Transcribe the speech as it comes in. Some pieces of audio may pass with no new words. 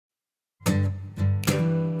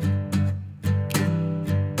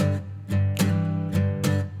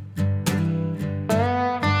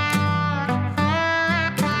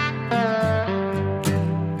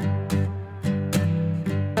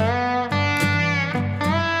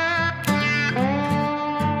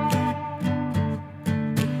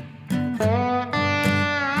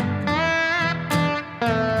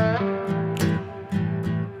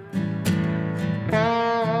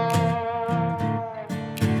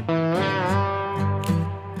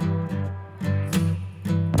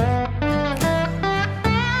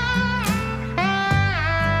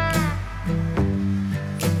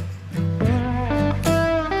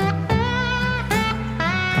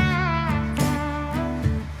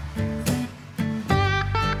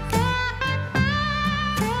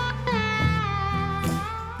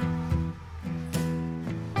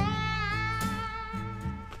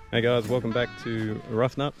Hey guys, welcome back to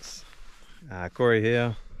Rough Nuts. Corey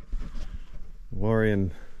here, Laurie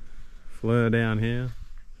and Fleur down here.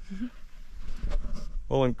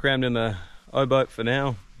 All crammed in the O-boat for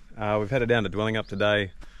now. We've headed down to Dwellingup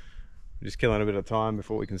today. We're just killing a bit of time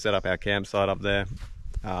before we can set up our campsite up there.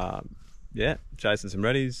 Yeah, chasing some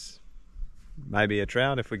reddies, maybe a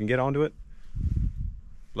trout if we can get onto it.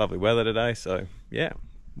 Lovely weather today, so yeah,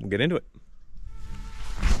 we'll get into it.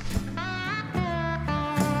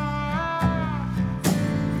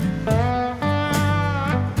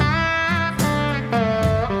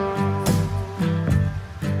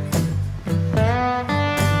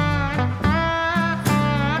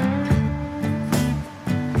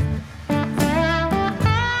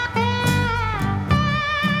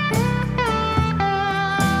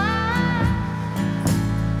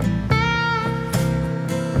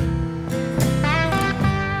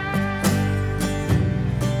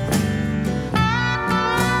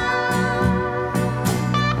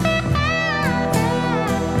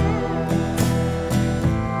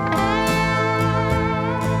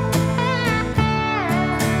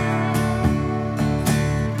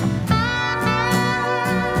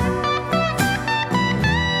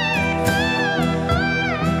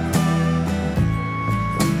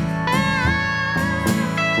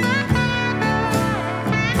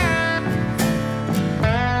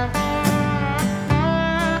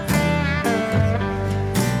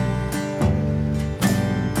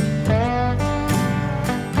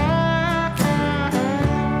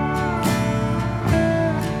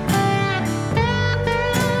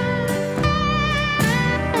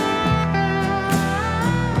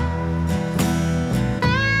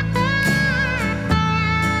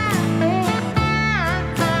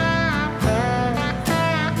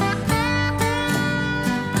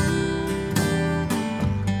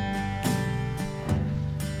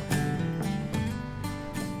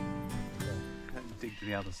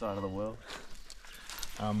 The other side of the world.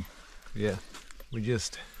 Yeah, we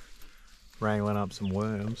just wrangling up some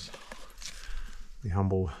worms. The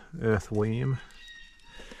humble earthworm.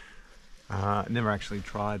 Never actually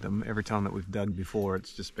tried them. Every time that we've dug before,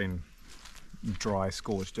 it's just been dry,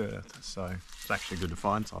 scorched earth. So it's actually good to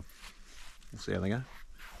find some. We'll see how they go.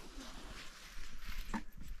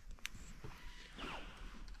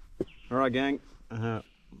 All right, gang.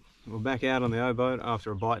 We're back out on the O-boat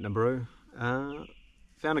after a bite and a brew.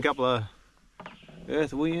 Found a couple of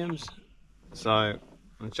earthworms, so I'm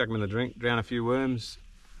gonna chuck them in the drink, drown a few worms.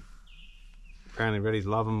 Apparently reddies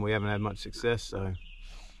love them. We haven't had much success, so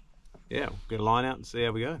yeah, we'll get a line out and see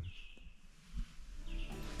how we go.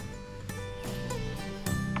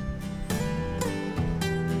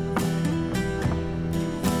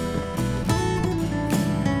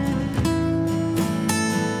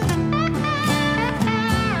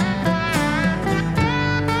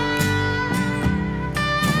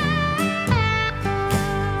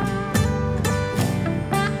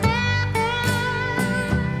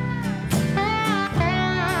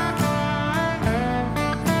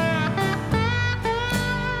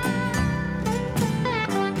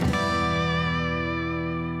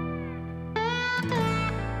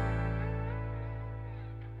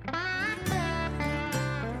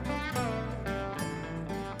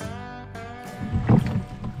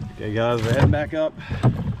 Okay guys, we're heading back up.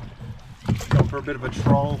 Going for a bit of a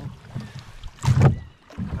troll. The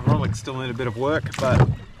rollicks still need a bit of work, but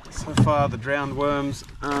so far the drowned worms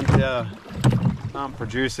aren't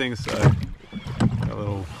producing, so got a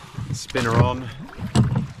little spinner on.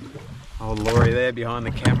 Old Laurie there behind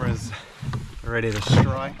the cameras, ready to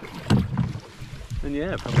strike. And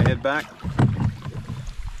yeah, probably head back.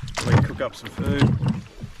 We cook up some food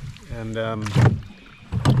and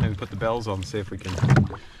maybe put the bells on, see if we can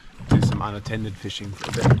do some unattended fishing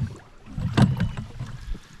for a bit.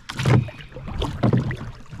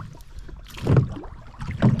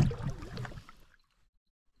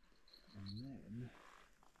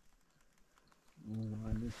 And then we'll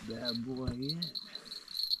line this bad boy in.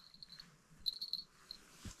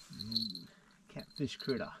 Catfish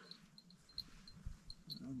critter.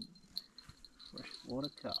 Freshwater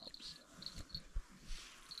carps.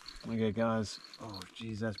 Okay guys, oh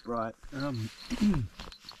geez, that's bright.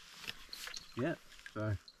 Yeah,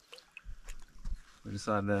 so we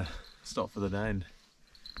decided to stop for the day and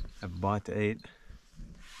have a bite to eat.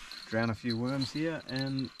 Drown a few worms here,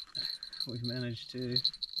 and we've managed to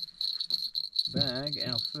bag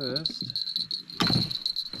our first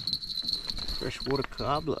freshwater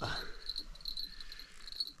cobbler.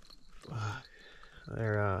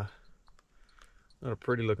 They're not a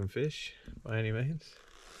pretty looking fish by any means.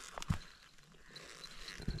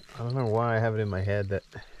 I don't know why I have it in my head that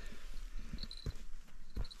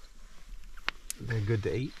they're good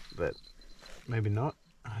to eat, but maybe not.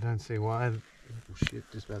 I don't see why. Oh shit,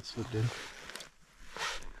 just about slipped in.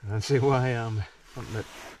 I don't see why something that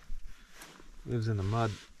lives in the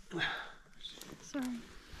mud. Sorry.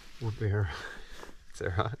 Would be her. It's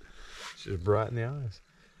alright. She's bright in the eyes.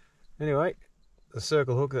 Anyway, the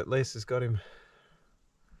circle hook at least has got him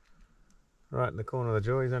right in the corner of the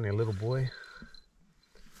jaw. He's only a little boy.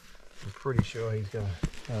 I'm pretty sure he's got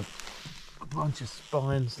a bunch of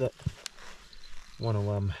spines that want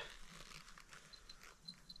to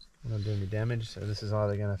do me damage. So this is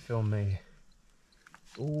either going to film me.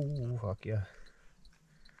 Ooh, fuck yeah!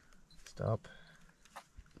 Stop.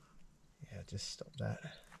 Yeah, just stop that.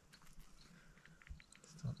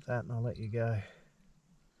 Stop that, and I'll let you go.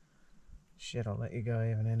 Shit, I'll let you go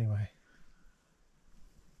even anyway.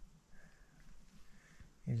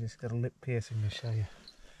 You just got a lip piercing to show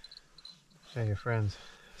your friends.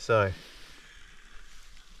 So,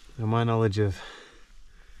 now my knowledge of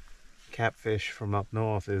catfish from up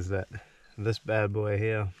north is that this bad boy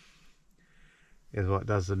here is what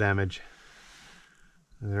does the damage.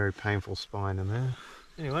 There's a very painful spine in there.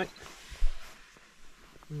 Anyway,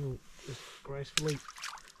 we'll just gracefully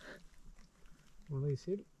release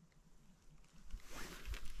him.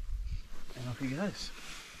 And off he goes.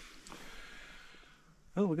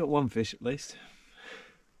 Well, we got one fish at least.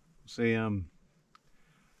 We'll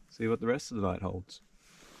see what the rest of the night holds.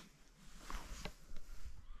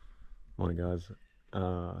 Morning guys.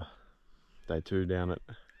 Day 2 down at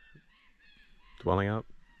Dwellingup.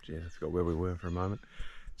 Jeez, I forgot where we were for a moment.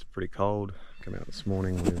 It's pretty cold. Came out this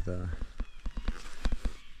morning with the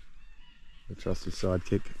trusty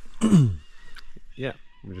sidekick. Yeah,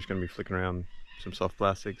 we're just going to be flicking around some soft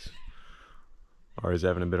plastics. Ari's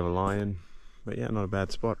having a bit of a lie-in, but yeah, not a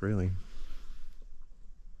bad spot really.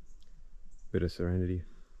 Bit of serenity.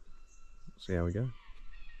 See how we go.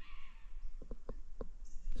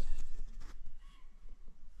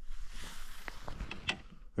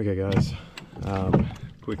 Okay guys,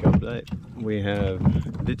 quick update. We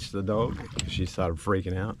have ditched the dog. She started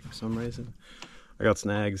freaking out for some reason. I got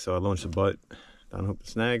snags, so I launched the boat to unhook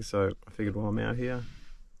the snags, so I figured while I'm out here,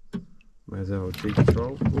 may as well have a cheeky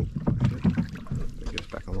troll. Get us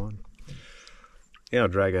back online. Yeah, I'll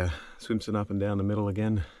drag a swimsuit up and down the middle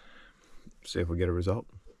again, see if we get a result.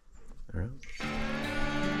 All right.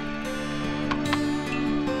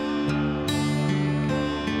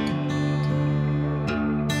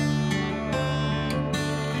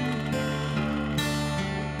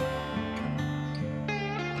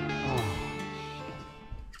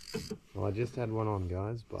 Well, I just had one on,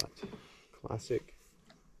 guys, but classic.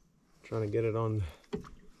 Trying to get it on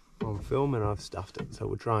film, and I've stuffed it, so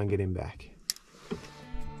we'll try and get him back.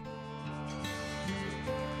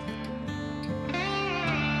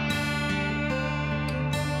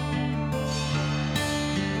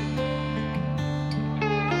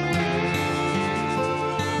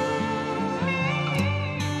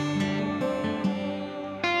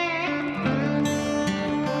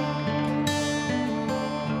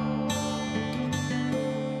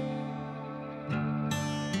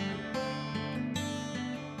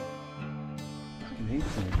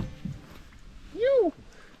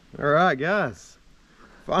 Alright guys,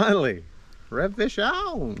 finally, redfish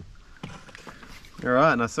on!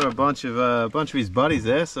 Alright, and I saw a bunch of his buddies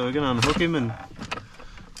there, so we're going to unhook him and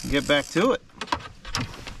get back to it.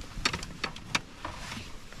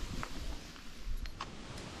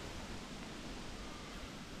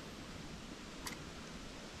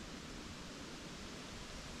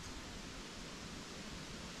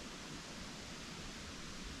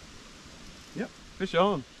 Yep, fish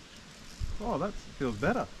on. Oh, that feels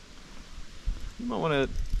better. You might want to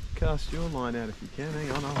cast your line out if you can. Hang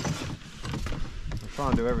on, I'll try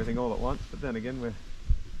and do everything all at once, but then again,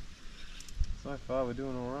 so far we're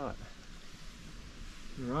doing all right.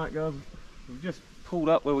 All right, guys, we've just pulled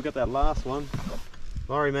up where we got that last one.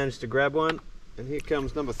 Laurie managed to grab one, and here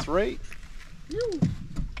comes number 3.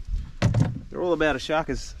 They're all about as shark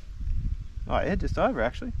as, oh yeah, just over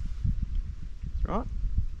actually. That's right.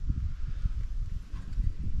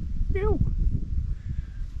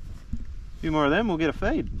 A few more of them, we'll get a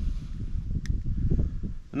feed.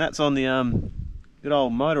 And that's on the good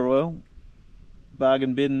old motor oil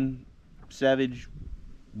bargain bin savage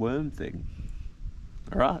worm thing.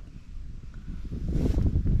 Alright.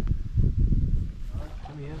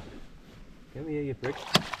 Come here, you prick.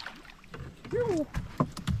 Get him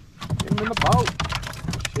in the boat.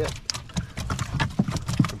 Shit.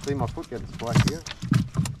 I can see my foot getting spiked here.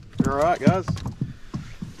 Alright guys.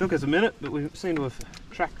 Took us a minute, but we seem to have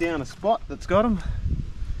tracked down a spot that's got him.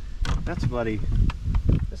 That's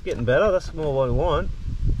getting better. That's more what we want.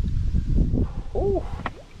 Oh, Oh,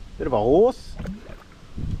 bit of a horse.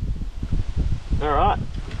 All right,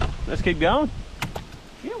 let's keep going.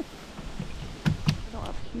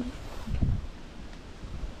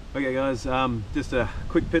 Okay guys, just a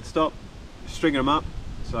quick pit stop, stringing them up.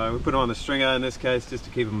 So we put on a stringer in this case just to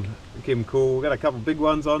keep them cool. We've got a couple big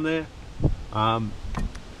ones on there.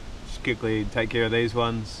 Just quickly take care of these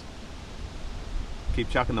ones. Keep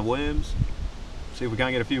chucking the worms. See if we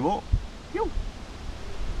can't get a few more. Yo.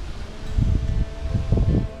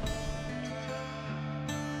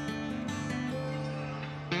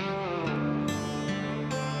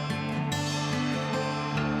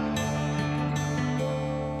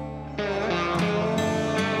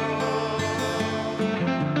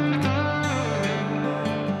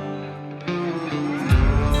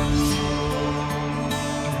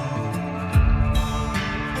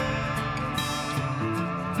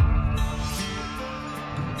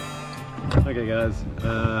 Okay guys,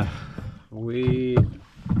 we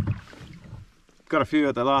got a few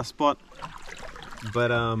at the last spot,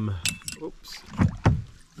 but oops,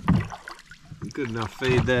 good enough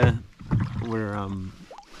feed there. We're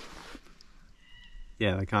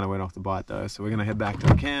yeah, they kind of went off the bite though, so we're gonna head back to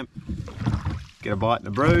the camp, get a bite and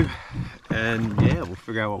a brew, and yeah, we'll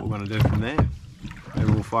figure out what we're gonna do from there.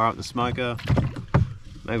 Maybe we'll fire up the smoker,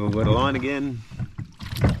 maybe we'll go to line again.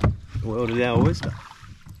 Well, to our oyster.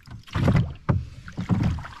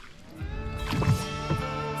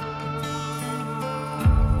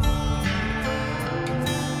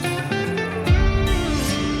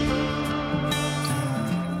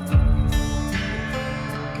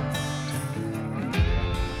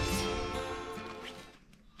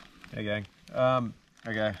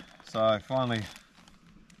 Okay, so finally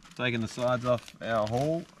taking the sides off our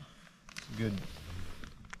haul. Good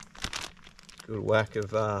whack of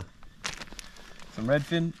some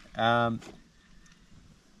redfin.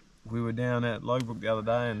 We were down at Logbrook the other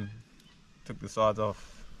day and took the sides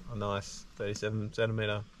off a nice 37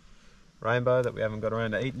 centimetre rainbow that we haven't got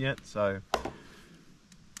around to eating yet. So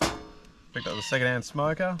picked up the second-hand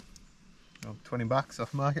smoker, 20 bucks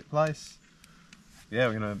off Marketplace. Yeah,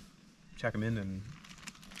 we're gonna chuck them in and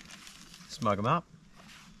smoke them up.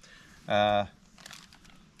 I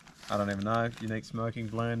don't even know, unique smoking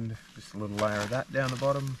blend, just a little layer of that down the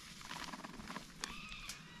bottom.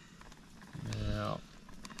 Now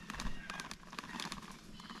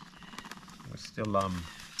we're still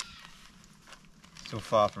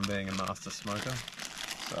far from being a master smoker,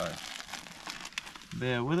 so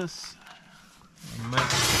bear with us.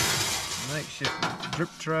 Makeshift drip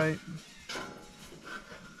tray.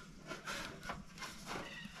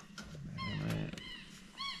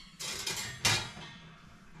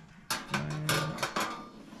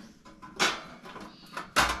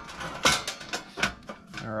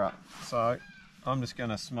 Alright, so I'm just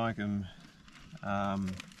going to smoke them I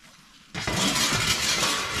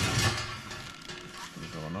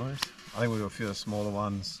think we'll do a few of the smaller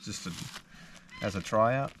ones just as a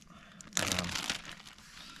tryout.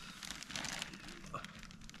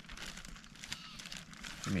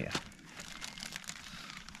 Come here.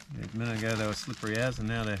 A minute ago they were slippery as, and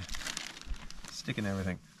now they're sticking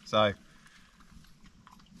everything. So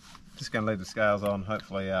just going to leave the scales on.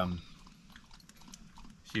 Hopefully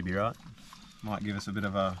should be right. Might give us a bit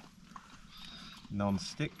of a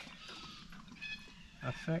non-stick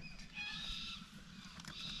effect.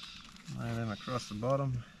 Lay them across the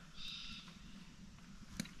bottom.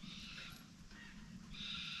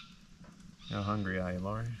 How hungry are you,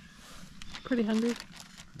 Laurie? Pretty hungry.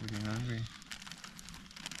 Pretty hungry.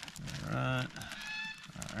 Alright.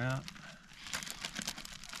 Alright.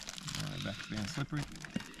 Now back to being slippery.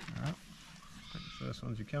 Alright. Take the first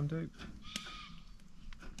ones you come to.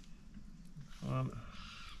 One.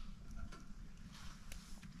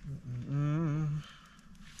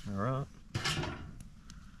 Alright.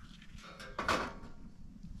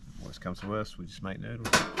 Worst comes to worst, we just make noodles.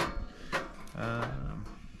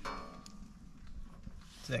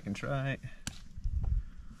 Second tray.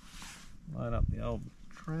 Light up the old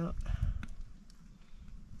trout.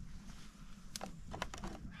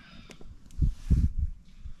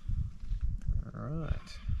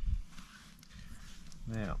 Alright.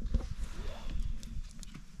 Now,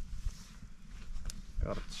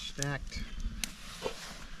 got it stacked.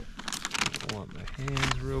 Warm my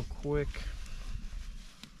hands real quick.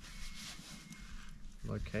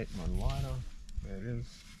 Locate my lighter. There it is.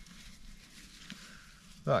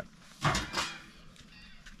 So,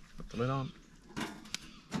 put the lid on.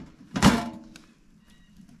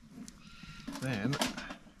 Then,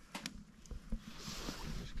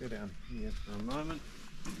 just go down here for a moment.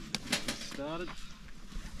 Get started.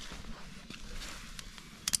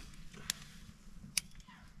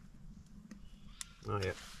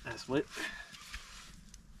 That's lit.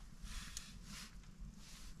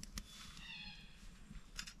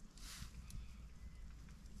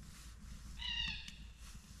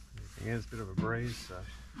 Yeah, it's a bit of a breeze, so.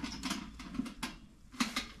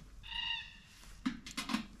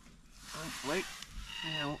 Hopefully,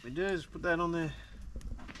 now what we do is put that on there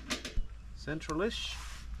central-ish.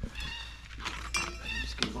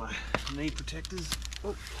 Just get my knee protectors.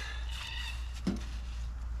 Oh.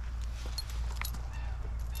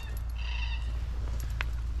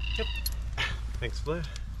 Yep. Thanks, Blair.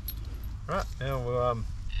 Right, now we'll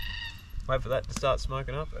wait for that to start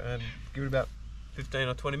smoking up and give it about 15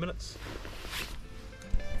 or 20 minutes.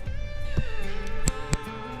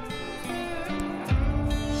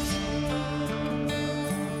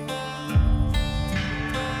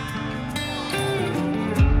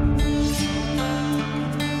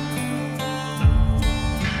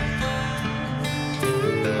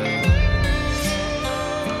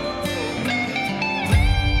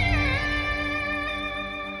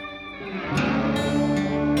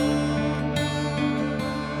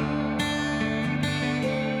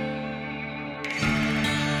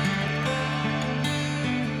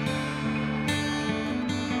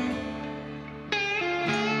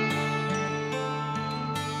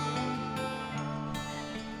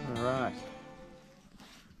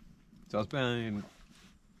 So it's been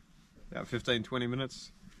about 15-20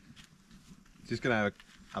 minutes. Just gonna have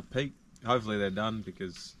a peek. Hopefully they're done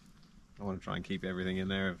because I want to try and keep everything in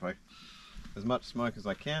there as much smoke as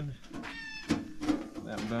I can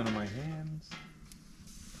without burning my hands.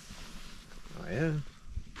 Oh yeah,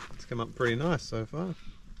 it's come up pretty nice so far.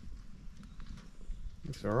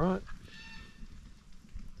 Looks alright.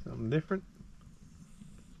 Something different.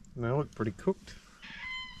 And they look pretty cooked.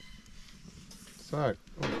 So,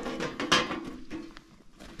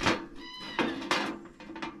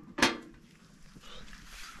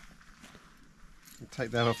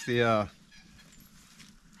 take that off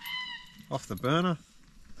the burner.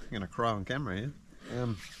 I'm gonna cry on camera here.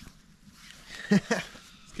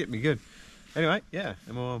 It's getting me good. Anyway, yeah,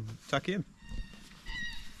 and we'll tuck in.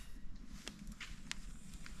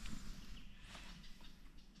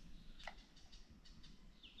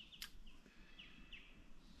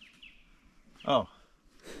 Oh,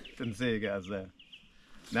 didn't see you guys there.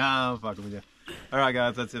 Nah, I'm fucking with you. Alright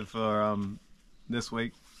guys, that's it for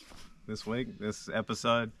this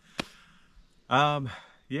episode.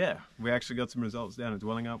 Yeah, we actually got some results down at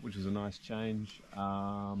Dwellingup, which is a nice change.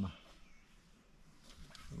 A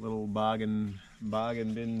little bargain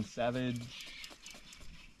bin savage.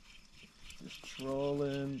 Just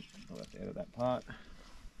trolling. I'll have to edit that part.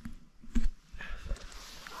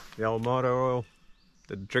 The old motor oil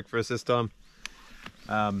did the trick for us this time.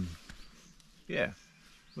 Yeah,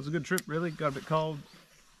 it was a good trip really. Got a bit cold.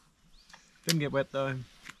 Didn't get wet though.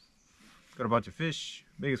 Got a bunch of fish.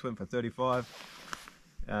 Biggest went for 35.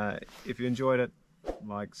 If you enjoyed it,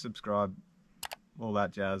 like, subscribe, all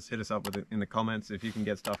that jazz. Hit us up with it in the comments if you can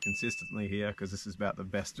get stuff consistently here, because this is about the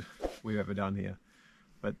best we've ever done here.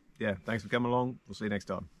 But yeah, thanks for coming along. We'll see you next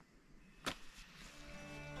time.